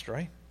promised,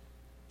 right?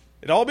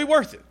 It'd all be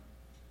worth it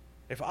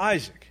if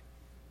Isaac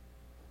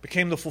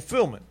became the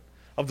fulfillment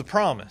of the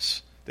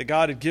promise that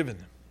God had given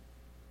them.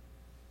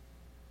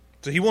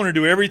 So he wanted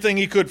to do everything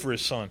he could for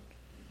his son.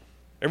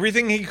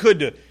 Everything he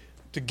could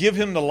to give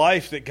him the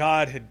life that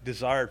God had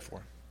desired for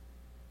him.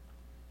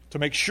 To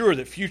make sure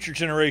that future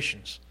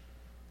generations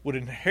would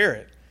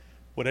inherit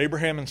what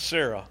Abraham and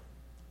Sarah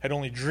had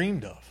only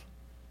dreamed of.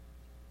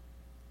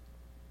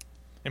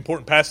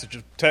 Important passage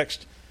of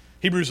text,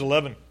 Hebrews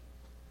 11,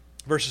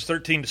 verses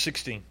 13 to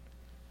 16.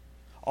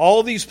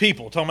 All these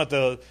people, talking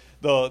about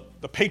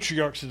the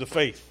patriarchs of the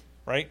faith,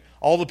 right?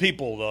 All the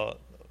people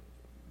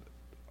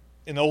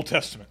in the Old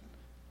Testament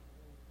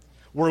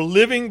were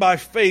living by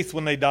faith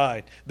when they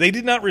died. They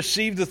did not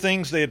receive the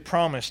things they had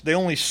promised. They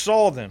only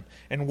saw them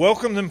and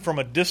welcomed them from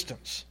a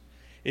distance,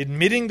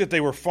 admitting that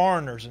they were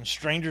foreigners and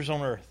strangers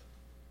on earth.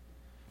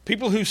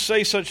 People who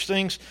say such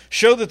things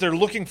show that they're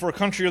looking for a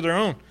country of their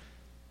own.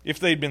 If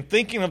they'd been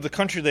thinking of the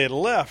country they had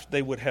left,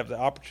 they would have the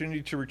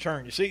opportunity to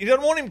return. You see, he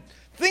doesn't want him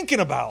thinking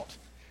about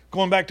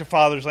going back to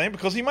Father's land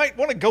because he might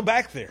want to go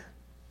back there.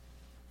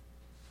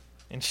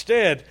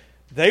 Instead,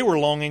 they were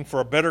longing for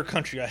a better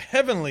country, a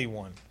heavenly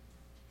one.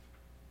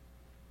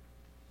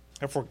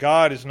 Therefore,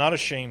 God is not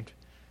ashamed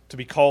to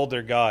be called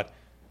their God,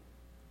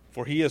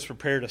 for he has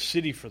prepared a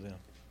city for them.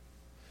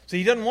 So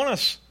he doesn't want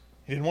us,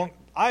 he didn't want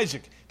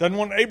Isaac, doesn't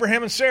want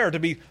Abraham and Sarah to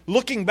be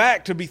looking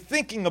back, to be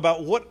thinking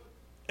about what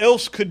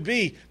else could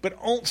be,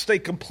 but don't stay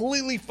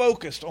completely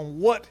focused on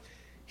what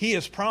he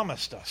has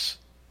promised us.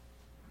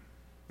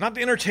 Not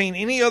to entertain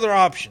any other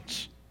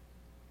options.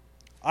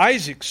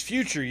 Isaac's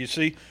future, you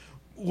see,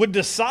 would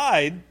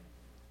decide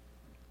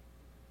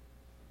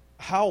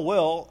how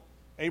well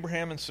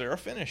Abraham and Sarah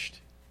finished.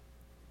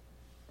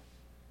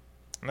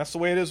 And that's the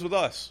way it is with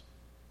us.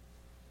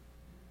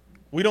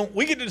 We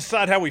get to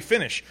decide how we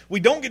finish.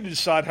 We don't get to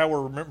decide how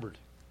we're remembered.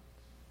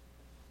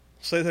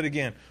 I'll say that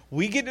again.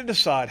 We get to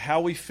decide how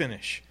we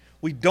finish.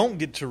 We don't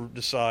get to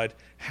decide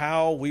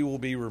how we will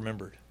be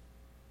remembered.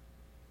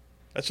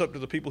 That's up to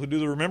the people who do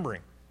the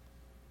remembering.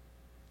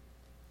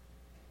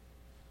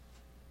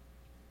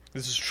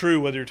 This is true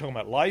whether you're talking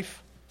about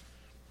life,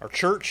 our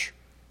church,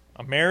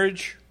 a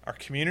marriage, our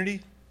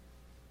community.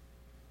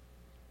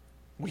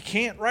 We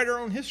can't write our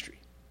own history.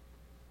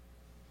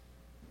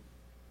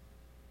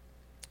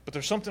 But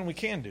there's something we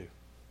can do.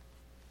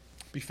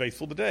 Be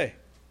faithful today.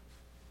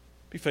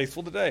 Be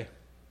faithful today.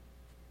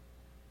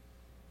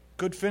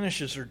 Good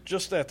finishes are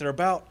just that. They're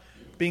about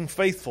being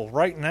faithful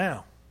right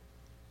now.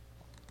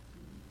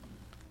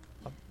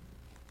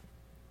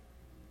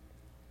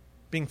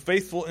 Being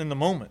faithful in the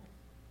moment.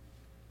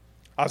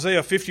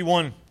 Isaiah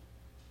 51,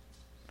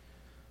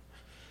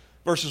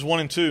 verses 1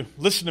 and 2.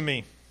 Listen to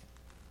me.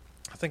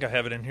 I think I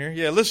have it in here.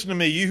 Yeah, listen to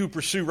me, you who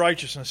pursue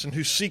righteousness and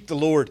who seek the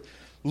Lord.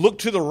 Look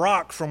to the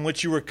rock from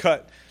which you were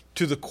cut,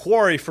 to the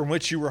quarry from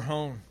which you were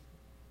hewn.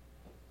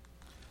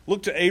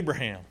 Look to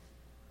Abraham,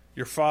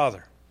 your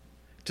father,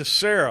 to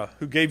Sarah,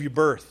 who gave you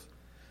birth.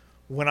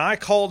 When I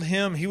called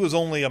him, he was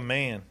only a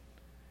man,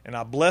 and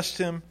I blessed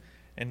him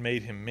and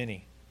made him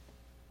many.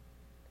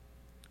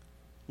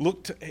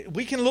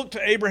 We can look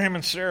to Abraham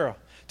and Sarah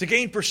to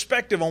gain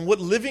perspective on what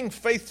living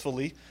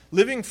faithfully,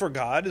 living for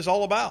God is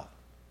all about.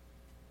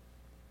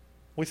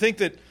 We think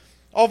that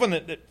often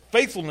that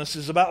faithfulness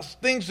is about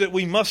things that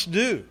we must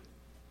do.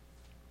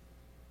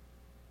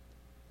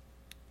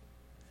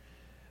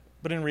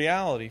 But in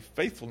reality,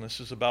 faithfulness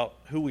is about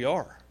who we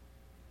are.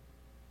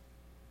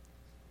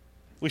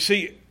 We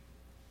see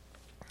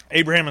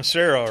Abraham and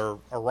Sarah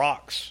are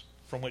rocks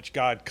from which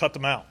God cut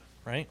them out,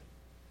 right?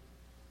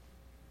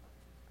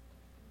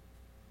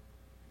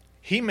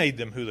 He made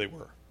them who they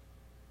were.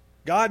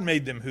 God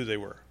made them who they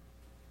were.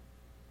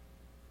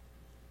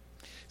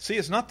 See,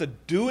 it's not the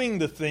doing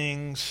the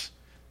things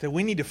that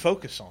we need to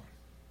focus on.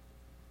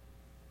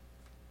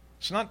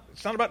 It's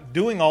not about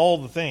doing all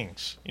the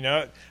things. You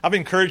know, I've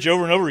encouraged you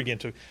over and over again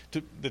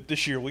that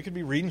this year we could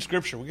be reading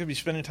Scripture. We could be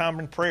spending time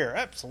in prayer.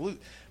 Absolutely.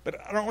 But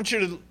I don't want you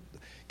to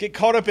get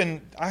caught up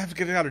in, I have to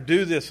get out to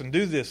do this and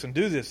do this and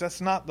do this.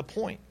 That's not the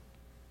point.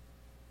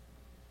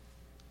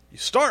 You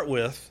start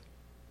with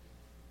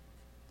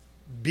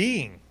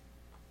being.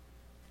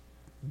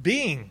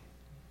 Being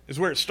is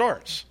where it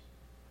starts.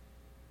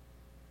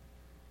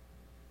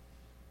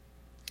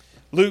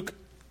 Luke,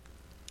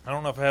 I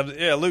don't know if I have it.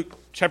 Yeah, Luke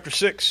chapter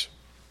 6,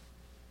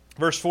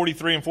 verse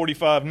 43 and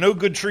 45. No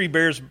good tree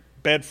bears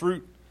bad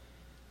fruit,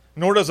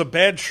 nor does a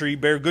bad tree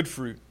bear good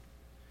fruit.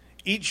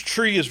 Each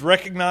tree is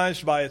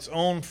recognized by its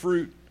own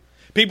fruit.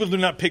 People do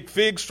not pick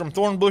figs from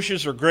thorn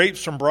bushes or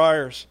grapes from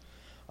briars.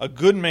 A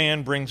good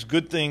man brings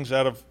good things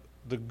out of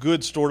the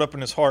good stored up in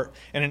his heart,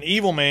 and an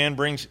evil man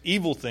brings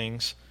evil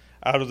things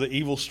out of the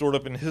evil stored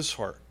up in his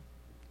heart.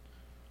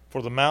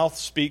 For the mouth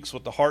speaks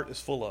what the heart is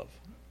full of.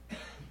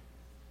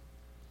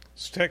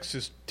 This text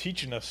is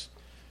teaching us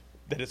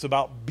that it's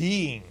about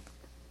being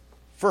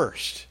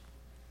first.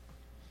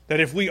 That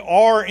if we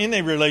are in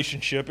a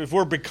relationship, if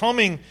we're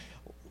becoming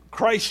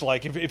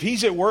Christ-like, if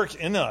He's at work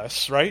in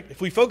us, right?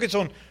 If we focus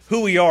on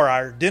who we are,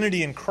 our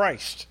identity in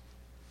Christ,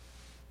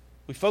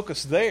 we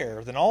focus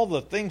there, then all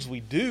the things we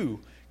do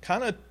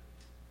kind of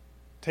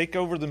take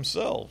over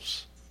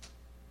themselves.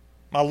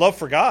 My love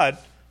for God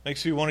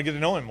makes me want to get to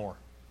know Him more,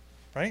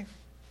 right?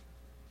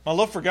 My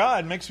love for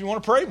God makes me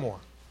want to pray more.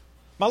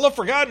 My love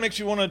for God makes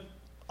me want to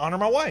honor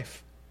my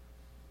wife.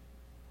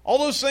 All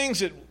those things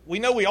that we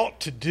know we ought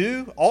to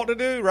do,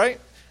 right?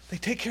 They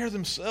take care of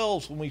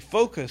themselves when we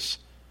focus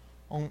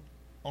on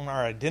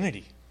our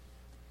identity.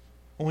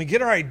 When we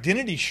get our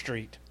identity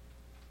straight,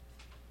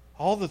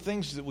 all the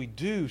things that we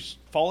do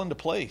fall into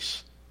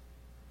place.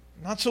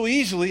 Not so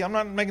easily. I'm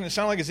not making it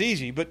sound like it's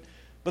easy, but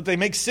they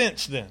make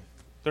sense then.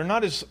 They're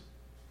not as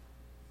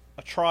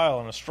a trial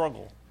and a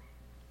struggle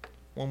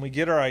when we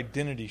get our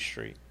identity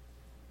straight.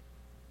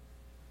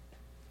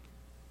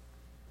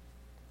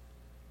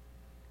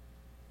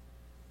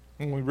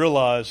 When we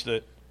realize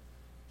that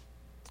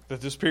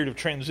this period of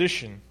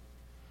transition,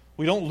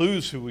 we don't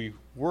lose who we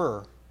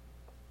were,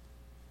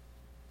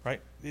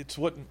 right? It's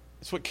what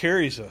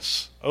carries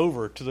us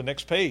over to the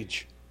next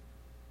page.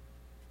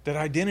 That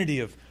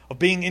identity of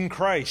being in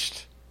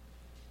Christ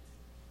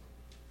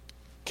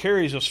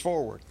carries us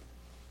forward.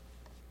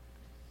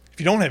 If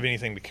you don't have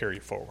anything to carry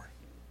you forward,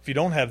 if you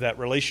don't have that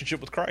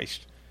relationship with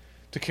Christ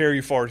to carry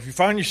you forward, if you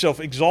find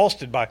yourself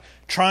exhausted by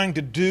trying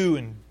to do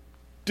and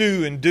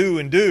do and do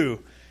and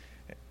do,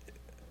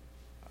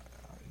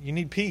 you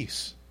need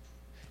peace.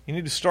 You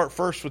need to start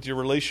first with your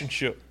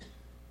relationship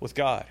with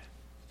God.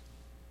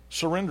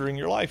 Surrendering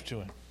your life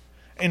to Him.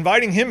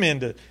 Inviting Him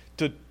in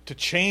to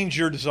change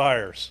your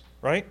desires,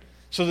 right?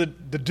 So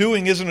that the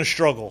doing isn't a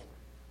struggle.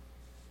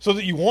 So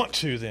that you want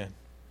to then.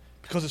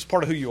 Because it's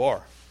part of who you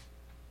are.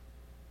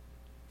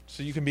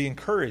 So you can be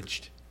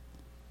encouraged,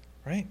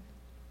 right?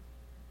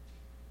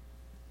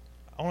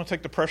 I want to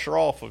take the pressure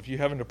off of you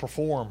having to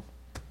perform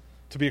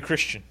to be a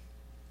Christian.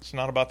 It's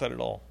not about that at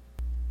all.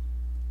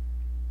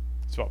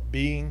 It's about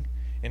being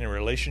in a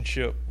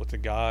relationship with the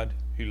God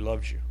who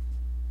loves you.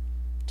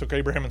 It took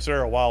Abraham and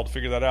Sarah a while to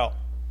figure that out,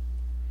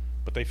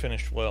 but they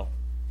finished well.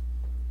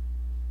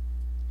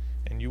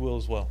 And you will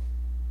as well.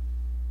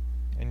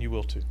 And you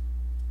will too.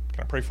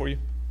 Can I pray for you?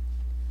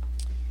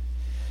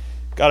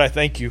 God, I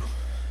thank you.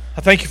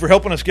 I thank you for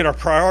helping us get our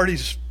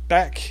priorities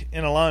back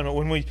in alignment.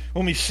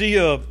 When we see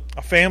a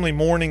family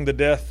mourning the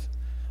death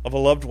of a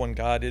loved one,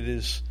 God, it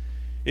is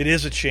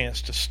a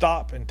chance to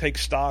stop and take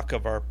stock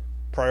of our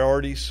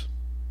priorities,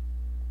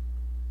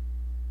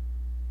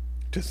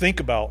 to think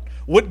about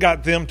what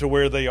got them to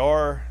where they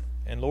are,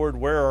 and Lord,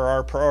 where are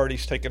our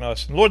priorities taking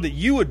us? And Lord, that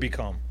you would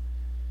become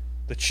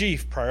the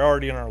chief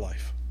priority in our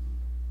life.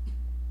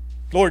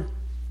 Lord,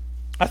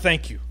 I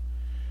thank you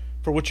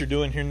for what you're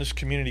doing here in this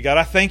community. God,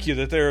 I thank you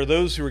that there are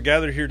those who are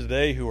gathered here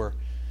today who are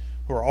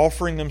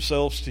offering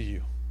themselves to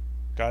you.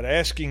 God,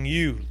 asking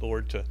you,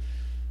 Lord, to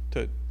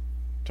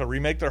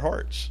remake their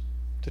hearts,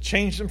 to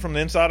change them from the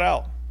inside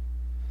out.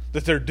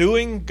 That they're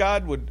doing,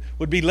 God,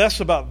 would be less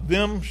about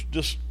them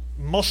just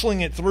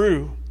muscling it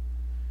through,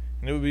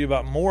 and it would be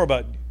more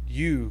about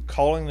you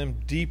calling them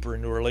deeper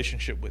into a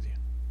relationship with you.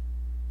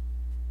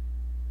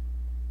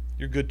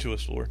 You're good to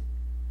us, Lord.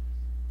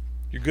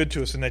 You're good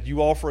to us in that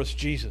you offer us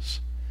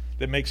Jesus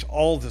that makes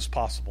all this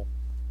possible.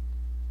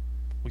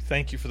 We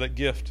thank you for that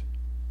gift.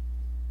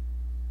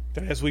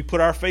 That as we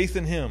put our faith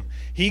in him,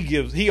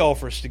 he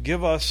offers to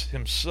give us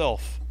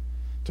himself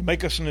to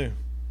make us new.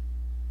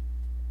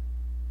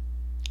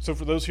 So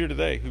for those here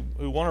today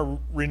who want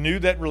to renew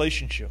that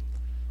relationship,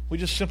 we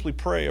just simply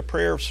pray a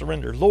prayer of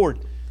surrender. Lord,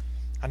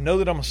 I know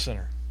that I'm a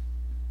sinner.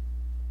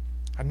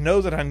 I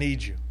know that I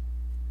need you.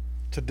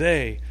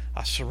 Today,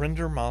 I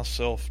surrender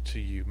myself to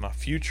you, my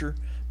future,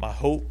 my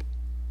hope,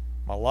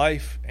 my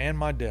life, and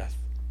my death.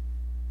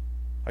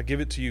 I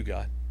give it to you,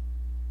 God.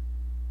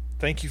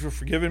 Thank you for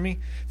forgiving me.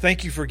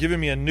 Thank you for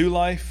giving me a new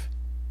life.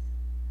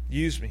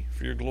 Use me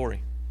for your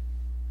glory.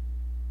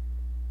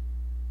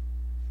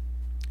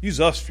 Use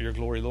us for your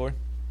glory, Lord,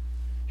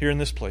 here in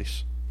this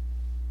place,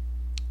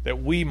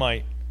 that we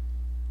might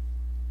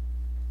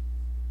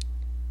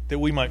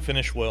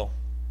finish well,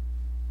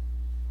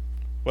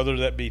 whether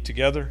that be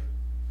together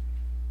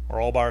or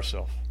all by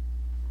ourselves.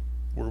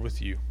 We're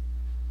with you.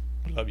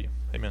 We love you.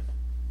 Amen.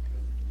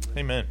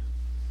 Amen.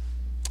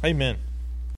 Amen.